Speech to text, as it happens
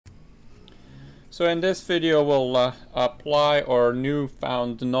So in this video we'll apply our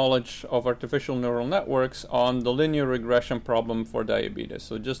newfound knowledge of artificial neural networks on the linear regression problem for diabetes.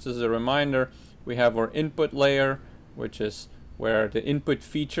 So just as a reminder, we have our input layer, which is where the input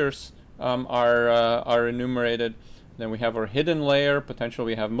features are enumerated. Then we have our hidden layer. Potentially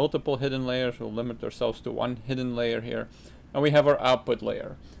we have multiple hidden layers. We'll limit ourselves to one hidden layer here. And we have our output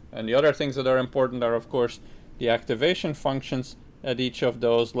layer. And the other things that are important are, of course, the activation functions at each of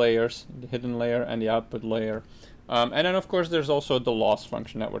those layers, the hidden layer and the output layer. And then, of course, there's also the loss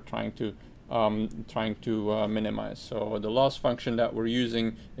function that we're trying to minimize. So the loss function that we're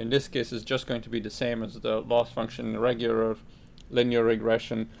using in this case is just going to be the same as the loss function in regular linear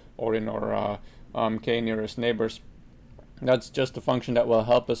regression or in our k-nearest neighbors. That's just a function that will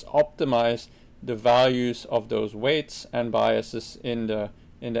help us optimize the values of those weights and biases in the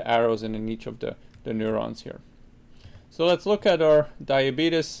arrows and in each of the neurons here. So let's look at our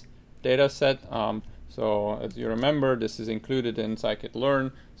diabetes data set. So as you remember, this is included in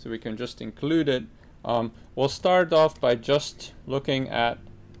scikit-learn, so we can just include it. We'll start off by just looking at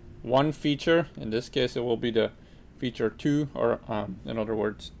one feature. In this case, it will be the feature 2, or in other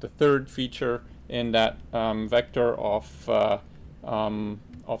words, the third feature in that vector of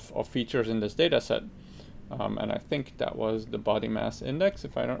features in this data set. And I think that was the body mass index,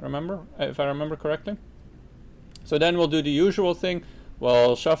 if I remember correctly. So then we'll do the usual thing.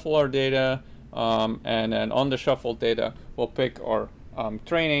 We'll shuffle our data, and then on the shuffled data, we'll pick our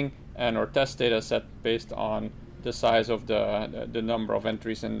training and our test data set based on the size of the number of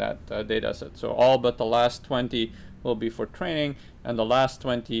entries in that data set. So all but the last 20 will be for training, and the last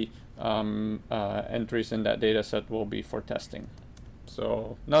 20 entries in that data set will be for testing.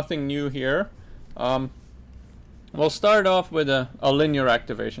 So nothing new here. We'll start off with a linear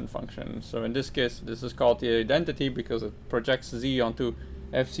activation function. So in this case, this is called the identity because it projects z onto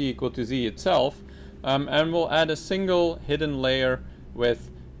fc equal to z itself. And we'll add a single hidden layer with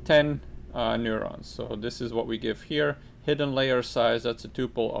 10 neurons. So this is what we give here. Hidden layer size, that's a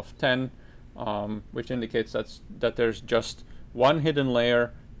tuple of 10, which indicates that there's just one hidden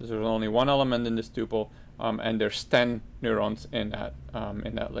layer. There's only one element in this tuple, and there's 10 neurons in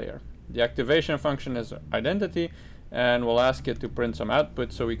that layer. The activation function is identity, and we'll ask it to print some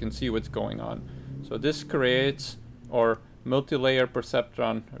output so we can see what's going on. So this creates our multi-layer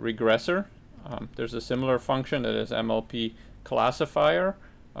perceptron regressor. There's a similar function that is MLP classifier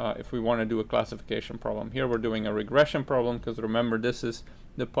if we want to do a classification problem. Here we're doing a regression problem because remember, this is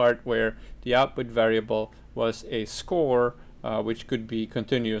the part where the output variable was a score which could be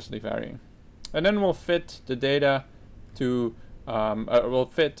continuously varying. And then we'll fit the data to we'll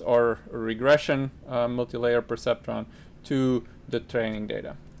fit our regression multi-layer perceptron to the training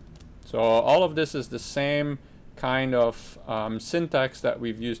data. So all of this is the same kind of syntax that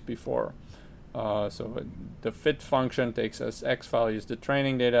we've used before. So the fit function takes as x values the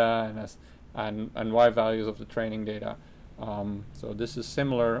training data and y values of the training data. So this is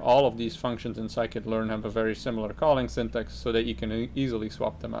similar. All of these functions in scikit-learn have a very similar calling syntax so that you can easily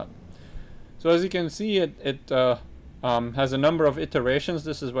swap them out. So as you can see, it has a number of iterations.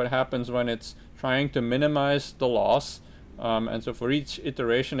 This is what happens when it's trying to minimize the loss. And so for each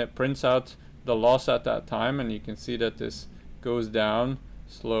iteration, it prints out the loss at that time. And you can see that this goes down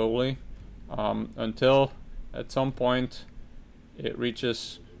slowly until at some point it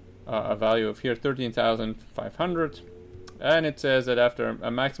reaches a value of here, 13,500. And it says that after a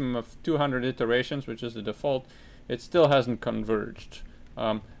maximum of 200 iterations, which is the default, it still hasn't converged.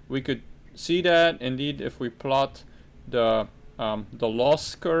 We could see that indeed if we plot the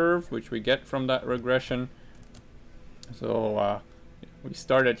loss curve, which we get from that regression. So we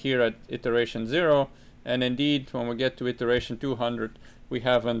started here at iteration 0, and indeed when we get to iteration 200, we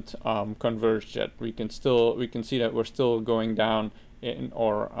haven't converged yet. We can see that we're still going down in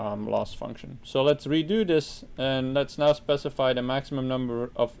our loss function. So let's redo this, and let's now specify the maximum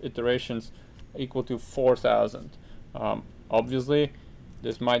number of iterations equal to 4,000. Obviously,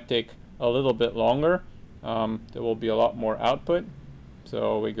 this might take a little bit longer. There will be a lot more output.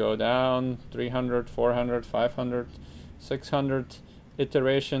 So we go down 300, 400, 500, 600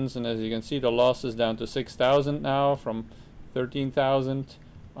 iterations, and as you can see, the loss is down to 6,000 now from 13,000.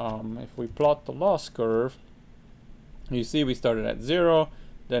 If we plot the loss curve, you see we started at 0,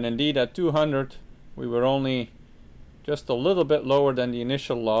 then indeed at 200 we were only just a little bit lower than the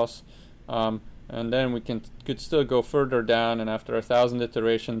initial loss, and then we could still go further down, and after 1,000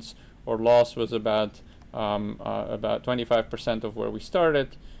 iterations our loss was about 25% of where we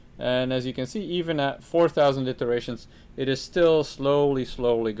started. And as you can see, even at 4,000 iterations, it is still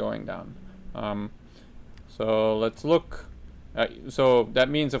slowly going down. So let's look So that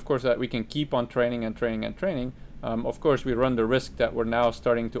means, of course, that we can keep on training and training and training. Of course, we run the risk that we're now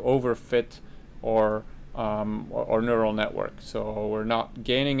starting to overfit our neural network. So we're not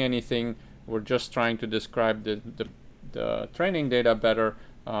gaining anything. We're just trying to describe the training data better,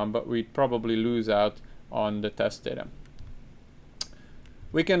 but we'd probably lose out on the test data.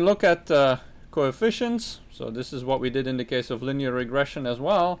 We can look at coefficients. So this is what we did in the case of linear regression as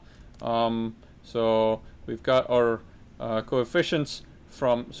well. So we've got our coefficients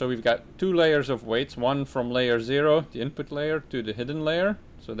so we've got two layers of weights, one from layer 0, the input layer, to the hidden layer.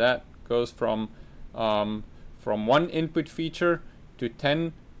 So that goes from one input feature to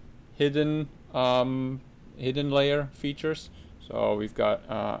 10 hidden layer features. So we've got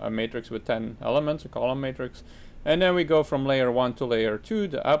a matrix with 10 elements, a column matrix. And then we go from layer 1 to layer 2,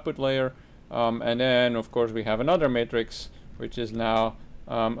 the output layer. And then, of course, we have another matrix, which is now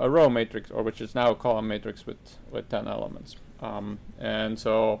a row matrix, or which is now a column matrix with 10 elements. And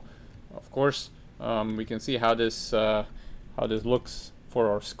so, of course, we can see how this looks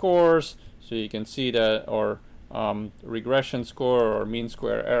for our scores. So you can see that our regression score or mean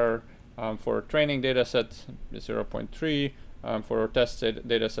square error for a training data set is 0.3, for our test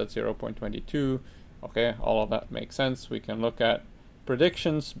data set 0.22. Okay, all of that makes sense. We can look at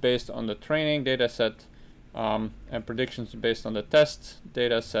predictions based on the training data set and predictions based on the test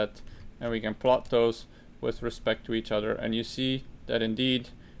data set, and we can plot those with respect to each other. And you see that indeed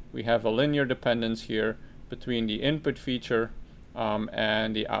we have a linear dependence here between the input feature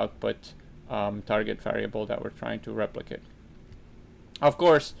and the output target variable that we're trying to replicate. Of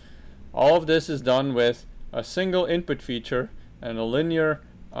course, all of this is done with a single input feature and a linear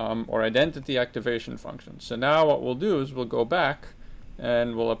or identity activation function. So now what we'll do is we'll go back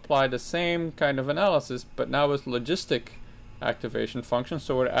and we'll apply the same kind of analysis, but now with logistic activation function.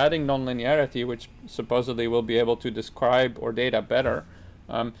 So we're adding nonlinearity, which supposedly will be able to describe our data better,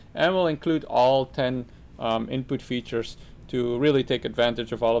 and we'll include all 10 input features to really take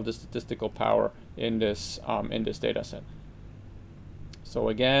advantage of all of the statistical power in this data set. So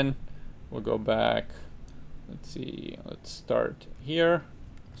again, we'll go back. Let's see. Let's start here.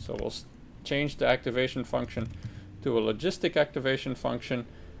 So we'll change the activation function to a logistic activation function.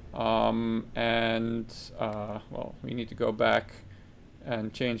 Well, we need to go back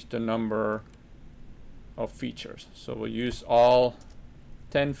and change the number of features. So we'll use all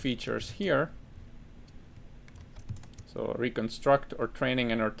 10 features here. So reconstruct our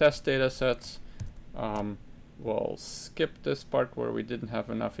training and our test data sets. We'll skip this part where we didn't have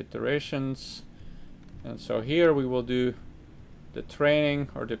enough iterations. And so here we will do the training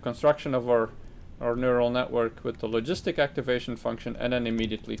or the construction of our neural network with the logistic activation function and then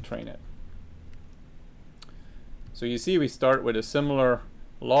immediately train it. So you see we start with a similar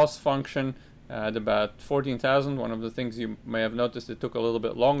loss function at about 14,000. One of the things you may have noticed, it took a little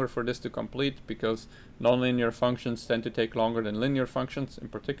bit longer for this to complete because nonlinear functions tend to take longer than linear functions. In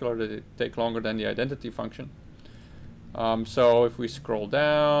particular, they take longer than the identity function. So if we scroll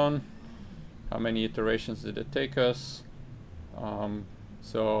down, how many iterations did it take us?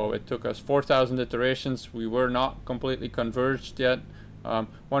 So it took us 4,000 iterations. We were not completely converged yet.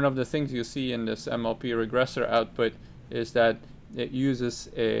 One of the things you see in this MLP regressor output is that it uses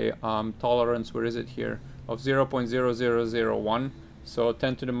a tolerance, where is it here, of 0.0001. So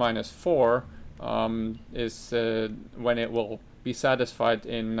 10 to the minus 4 is when it will be satisfied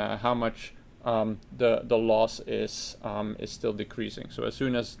in how much the loss is still decreasing. So as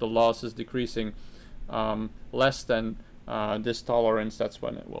soon as the loss is decreasing less than this tolerance, that's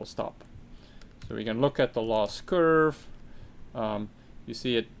when it will stop. So we can look at the loss curve. You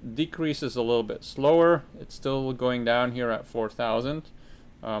see it decreases a little bit slower. It's still going down here at 4,000.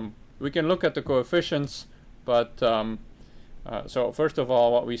 We can look at the coefficients, but so first of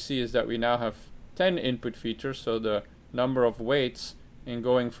all, what we see is that we now have 10 input features. So the number of weights in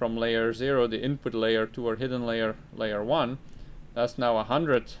going from layer 0, the input layer, to our hidden layer, layer 1, that's now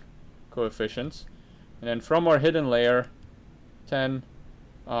 100 coefficients. And then from our hidden layer, 10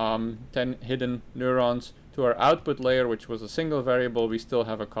 hidden neurons, to our output layer, which was a single variable, we still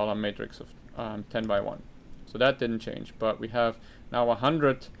have a column matrix of 10 by 1. So that didn't change, but we have now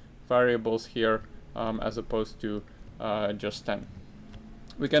 100 variables here as opposed to just 10.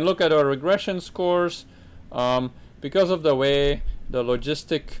 We can look at our regression scores. Because of the way the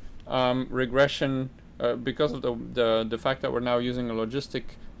logistic regression, because of the fact that we're now using a logistic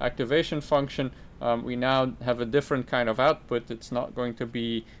activation function, we now have a different kind of output. It's not going to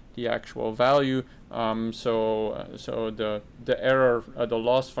be the actual value. So the error, the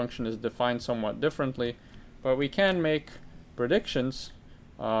loss function is defined somewhat differently, but we can make predictions.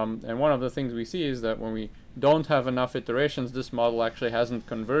 And one of the things we see is that when we don't have enough iterations, this model actually hasn't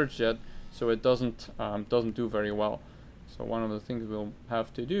converged yet, so it doesn't do very well. So one of the things we'll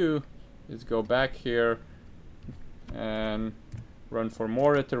have to do is go back here and run for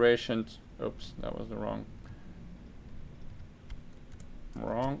more iterations. Oops, that was the wrong.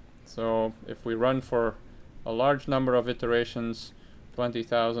 So if we run for a large number of iterations,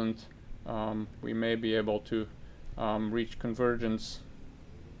 20,000, we may be able to reach convergence.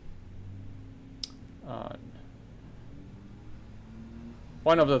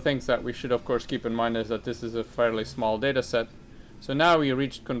 One of the things that we should of course keep in mind is that this is a fairly small data set. So now we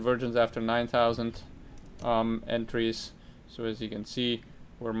reached convergence after 9,000 entries. So as you can see,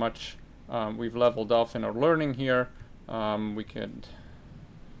 we're we've leveled off in our learning here. We could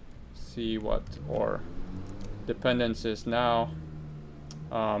see what our dependence is now,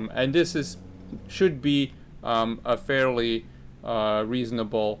 and this should be a fairly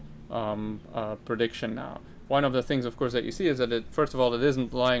reasonable prediction now. One of the things, of course, that you see is that first of all, it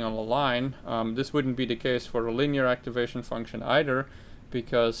isn't lying on a line. This wouldn't be the case for a linear activation function either,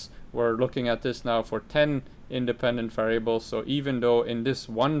 because we're looking at this now for 10 independent variables. So even though in this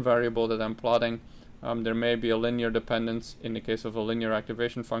one variable that I'm plotting, there may be a linear dependence in the case of a linear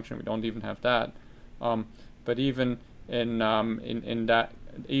activation function, we don't even have that. But even in that,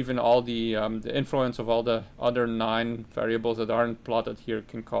 even all the influence of all the other 9 variables that aren't plotted here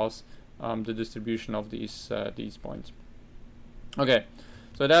can cause the distribution of these points. Okay,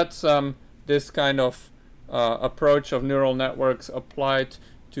 so that's this kind of approach of neural networks applied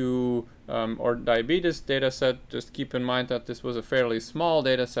to our diabetes data set. Just keep in mind that this was a fairly small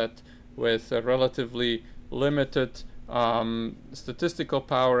data set with a relatively limited statistical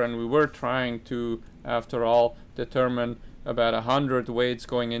power, and we were trying to, after all, determine about 100 weights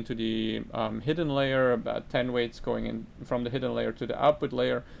going into the hidden layer, about 10 weights going in from the hidden layer to the output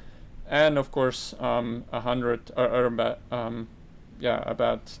layer, and of course 100 or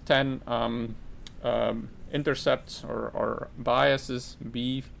about 10 intercepts or biases,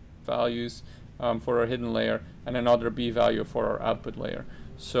 B values for our hidden layer, and another B value for our output layer.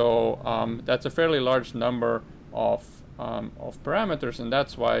 So that's a fairly large number of parameters, and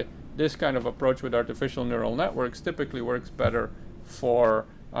that's why this kind of approach with artificial neural networks typically works better for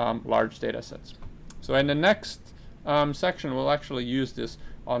large data sets. So in the next section, we'll actually use this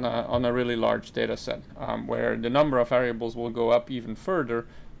on a really large data set, where the number of variables will go up even further,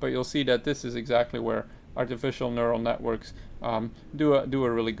 but you'll see that this is exactly where artificial neural networks do a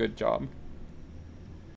really good job.